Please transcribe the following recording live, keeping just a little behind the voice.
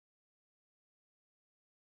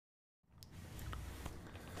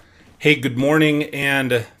Hey, good morning,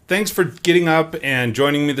 and thanks for getting up and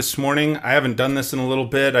joining me this morning. I haven't done this in a little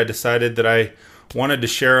bit. I decided that I wanted to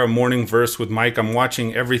share a morning verse with Mike. I'm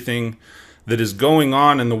watching everything that is going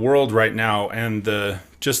on in the world right now, and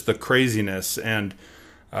just the craziness and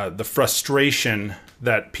the frustration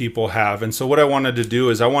that people have. And so what I wanted to do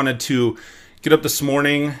is I wanted to get up this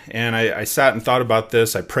morning, and I sat and thought about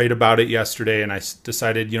this. I prayed about it yesterday, and I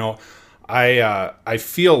decided, I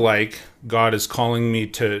feel like God is calling me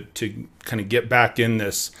to kind of get back in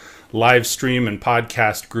this live stream and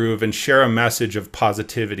podcast groove and share a message of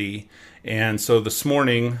positivity. And so this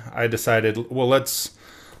morning I decided, well, let's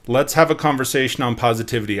have a conversation on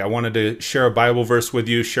positivity. I wanted to share a Bible verse with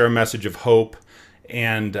you, share a message of hope,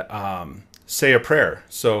 and say a prayer.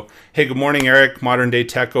 So, hey, good morning, Eric, Modern Day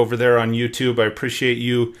Tech over there on YouTube. I appreciate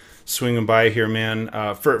you swinging by here, man.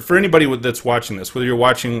 For anybody that's watching this, whether you're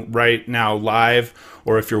watching right now live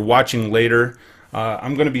or if you're watching later,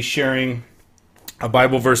 I'm going to be sharing a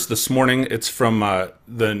Bible verse this morning. It's from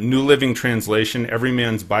the New Living Translation, Every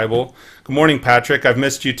Man's Bible. Good morning, Patrick. I've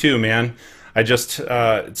missed you too, man.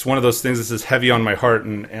 It's one of those things that's heavy on my heart,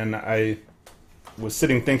 and I was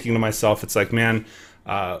sitting thinking to myself, it's like, man,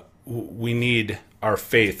 we need our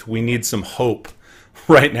faith. We need some hope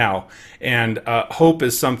right now, and hope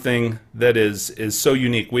is something that is so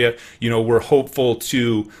unique. We're hopeful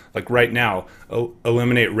to, like right now,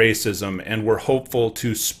 eliminate racism, and we're hopeful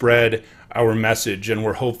to spread our message, and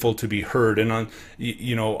we're hopeful to be heard. And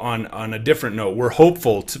on a different note, we're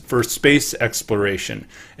hopeful for space exploration.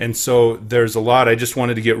 And so there's a lot. I just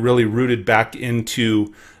wanted to get really rooted back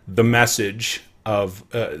into the message of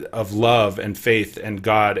love and faith and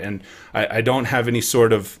God. And I don't have any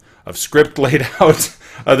sort of script laid out,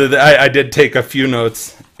 other than I did take a few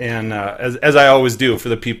notes, and as I always do for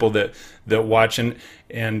the people that watch, and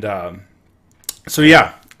so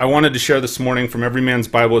yeah, I wanted to share this morning from Every Man's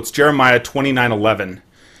Bible. It's Jeremiah 29:11,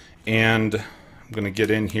 and I'm going to get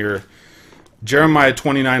in here. Jeremiah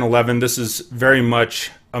 29:11. This is very much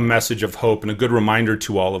a message of hope and a good reminder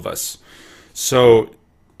to all of us. So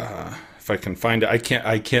if I can find it,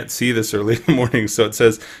 I can't see this early in the morning. So it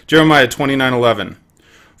says Jeremiah 29:11.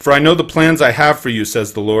 For I know the plans I have for you,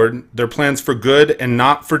 says the Lord. They're plans for good and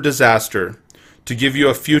not for disaster, to give you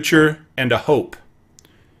a future and a hope.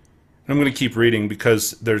 And I'm going to keep reading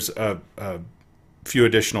because there's a few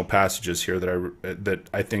additional passages here that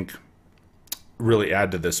I think really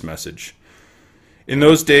add to this message. In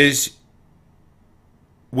those days,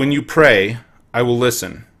 when you pray, I will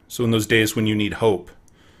listen. So in those days when you need hope,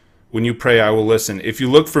 when you pray, I will listen. If you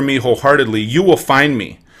look for me wholeheartedly, you will find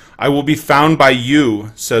me. I will be found by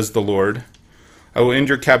you, says the Lord. I will end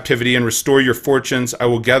your captivity and restore your fortunes. I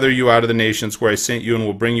will gather you out of the nations where I sent you and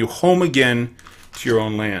will bring you home again to your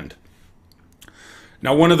own land.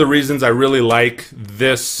 Now, one of the reasons I really like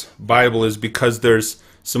this Bible is because there's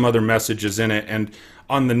some other messages in it. And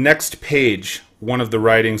on the next page, one of the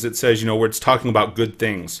writings, it says, where it's talking about good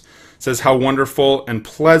things. It says how wonderful and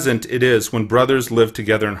pleasant it is when brothers live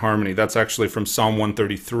together in harmony. That's actually from Psalm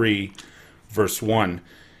 133, verse 1.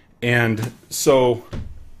 And so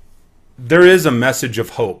there is a message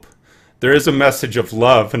of hope. There is a message of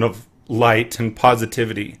love and of light and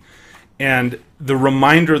positivity. And the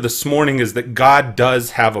reminder this morning is that God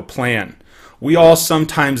does have a plan. We all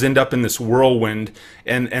sometimes end up in this whirlwind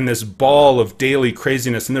and this ball of daily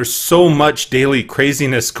craziness. And there's so much daily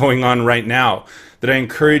craziness going on right now that I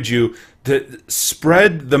encourage you to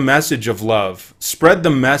spread the message of love, spread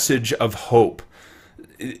the message of hope.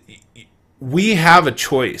 We have a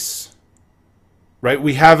choice, right?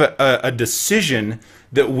 We have a decision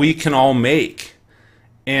that we can all make.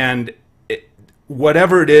 And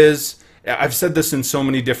whatever it is, I've said this in so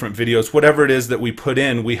many different videos, whatever it is that we put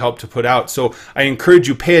in, we help to put out. So I encourage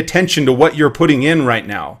you, pay attention to what you're putting in right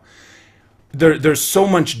now. There's so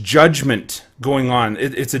much judgment going on.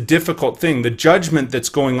 It's a difficult thing. The judgment that's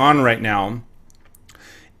going on right now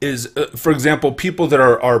is, for example, people that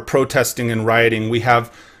are protesting and rioting. We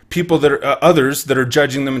have people that are others that are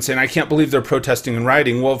judging them and saying, I can't believe they're protesting and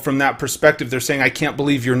rioting. Well, from that perspective, they're saying, I can't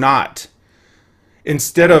believe you're not.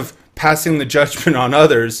 Instead of passing the judgment on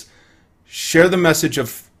others, share the message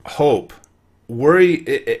of hope.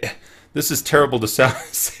 This is terrible to say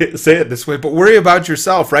it this way, but worry about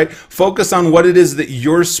yourself, right? Focus on what it is that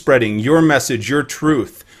you're spreading, your message, your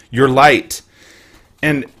truth, your light.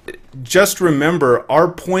 And just remember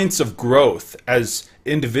our points of growth as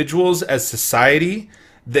individuals, as society,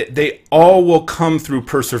 that they all will come through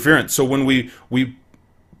perseverance. So when we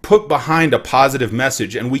put behind a positive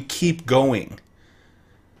message and we keep going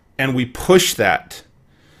and we push that,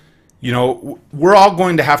 we're all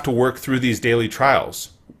going to have to work through these daily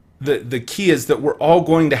trials. the key is that we're all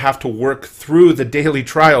going to have to work through the daily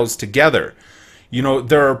trials together. You know,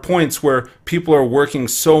 there are points where people are working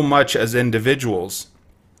so much as individuals.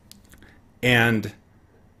 And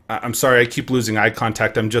I'm sorry, I keep losing eye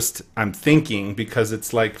contact. I'm thinking, because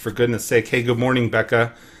it's like, for goodness sake, hey, good morning,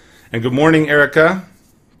 Becca. And good morning, Erica.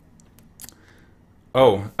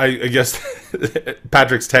 Oh, I guess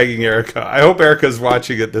Patrick's tagging Erica. I hope Erica's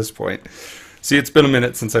watching at this point. See, it's been a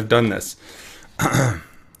minute since I've done this.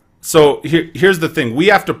 So here's the thing. We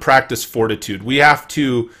have to practice fortitude. We have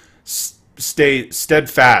to stay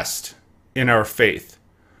steadfast in our faith.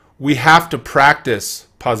 We have to practice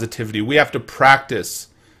positivity. We have to practice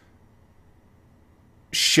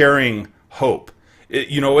sharing hope.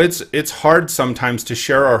 It's hard sometimes to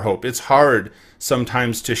share our hope. It's hard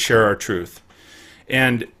sometimes to share our truth.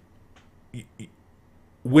 And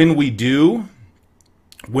when we do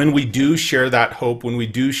share that hope, when we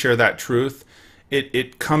do share that truth,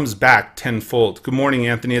 it comes back tenfold. Good morning,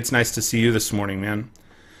 Anthony. It's nice to see you this morning, man.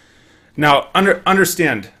 Now,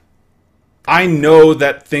 understand, I know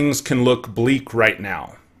that things can look bleak right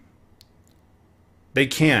now. They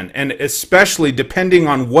can. And especially depending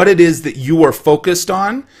on what it is that you are focused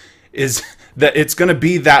on, is that it's going to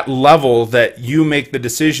be that level that you make the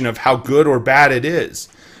decision of how good or bad it is.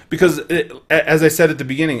 Because as I said at the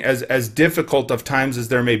beginning, as difficult of times as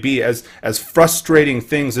there may be, as frustrating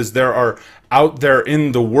things as there are out there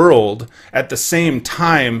in the world, at the same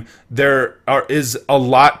time, is a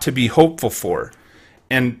lot to be hopeful for.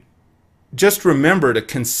 And just remember to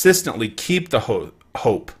consistently keep the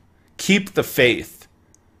hope, keep the faith.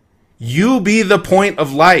 You be the point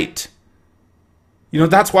of light. You know,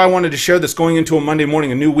 that's why I wanted to share this going into a Monday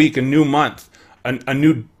morning, a new week, a new month, a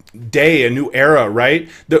new day, a new era, right?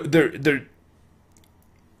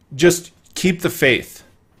 Just keep the faith.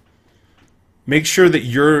 Make sure that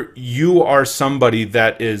you are somebody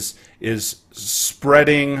that is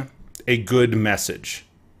spreading a good message,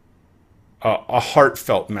 a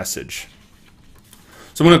heartfelt message.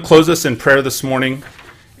 So I'm going to close us in prayer this morning.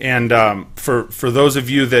 And for those of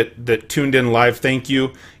you that tuned in live, thank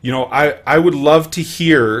you. You know, I would love to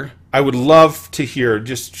hear,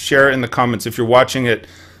 just share in the comments if you're watching it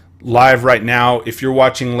live right now. If you're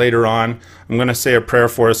watching later on, I'm going to say a prayer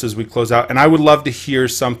for us as we close out. And I would love to hear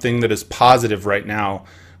something that is positive right now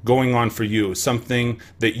going on for you, something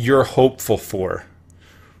that you're hopeful for,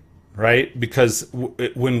 right? Because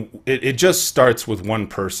when it just starts with one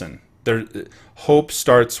person. Hope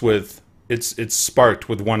starts with, it's sparked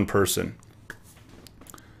with one person.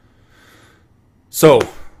 So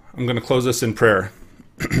I'm going to close this in prayer.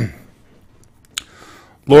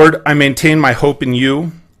 Lord, I maintain my hope in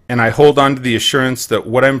you, and I hold on to the assurance that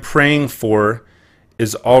what I'm praying for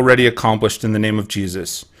is already accomplished in the name of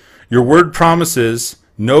Jesus. Your word promises,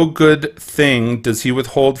 no good thing does he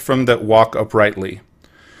withhold from that walk uprightly.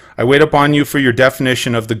 I wait upon you for your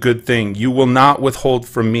definition of the good thing you will not withhold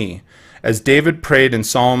from me. As David prayed in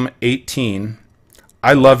Psalm 18,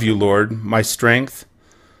 I love you, Lord, my strength.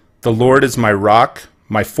 The Lord is my rock,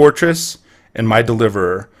 my fortress, and my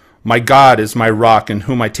deliverer. My God is my rock in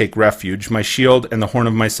whom I take refuge, my shield and the horn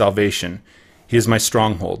of my salvation. He is my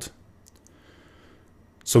stronghold.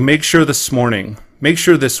 So make sure this morning, make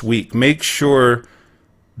sure this week, make sure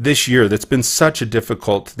this year that's been such a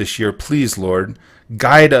difficult this year, please, Lord,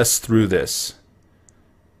 guide us through this.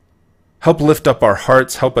 Help lift up our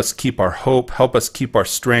hearts, help us keep our hope, help us keep our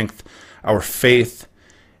strength, our faith,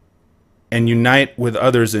 and unite with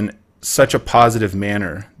others in such a positive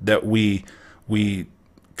manner that we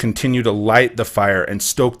continue to light the fire and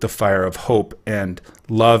stoke the fire of hope and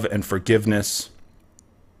love and forgiveness.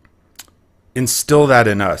 Instill that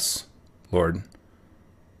in us, Lord.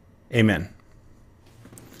 Amen.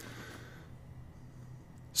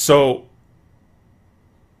 So,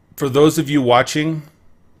 for those of you watching,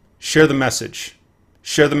 share the message.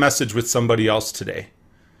 Share the message with somebody else today.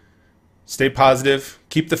 Stay positive.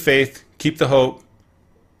 Keep the faith. Keep the hope.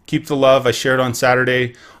 Keep the love. I shared on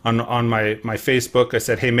Saturday on my Facebook. I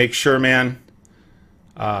said, hey, make sure, man.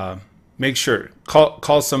 Make sure.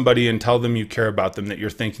 Call somebody and tell them you care about them, that you're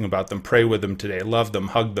thinking about them. Pray with them today. Love them.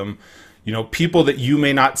 Hug them. You know, people that you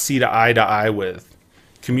may not see to eye with.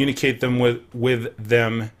 Communicate them with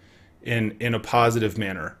them in a positive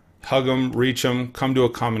manner. Hug them, reach them, come to a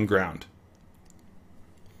common ground.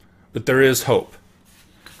 But there is hope.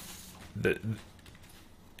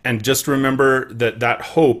 And just remember that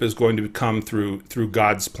hope is going to come through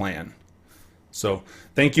God's plan. So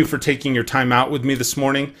thank you for taking your time out with me this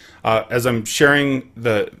morning. As I'm sharing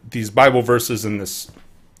these Bible verses and this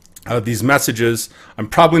these messages. I'm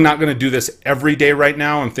probably not going to do this every day right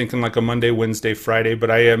now. I'm thinking like a Monday, Wednesday, Friday,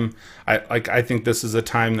 but I think this is a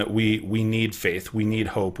time that we need faith, we need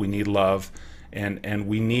hope, we need love, and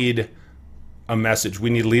we need a message. We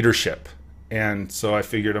need leadership. And so I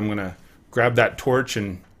figured I'm going to grab that torch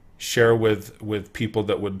and share with people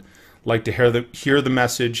that would like to hear the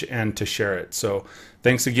message and to share it. So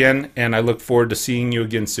thanks again, and I look forward to seeing you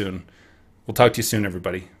again soon. We'll talk to you soon,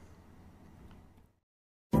 everybody.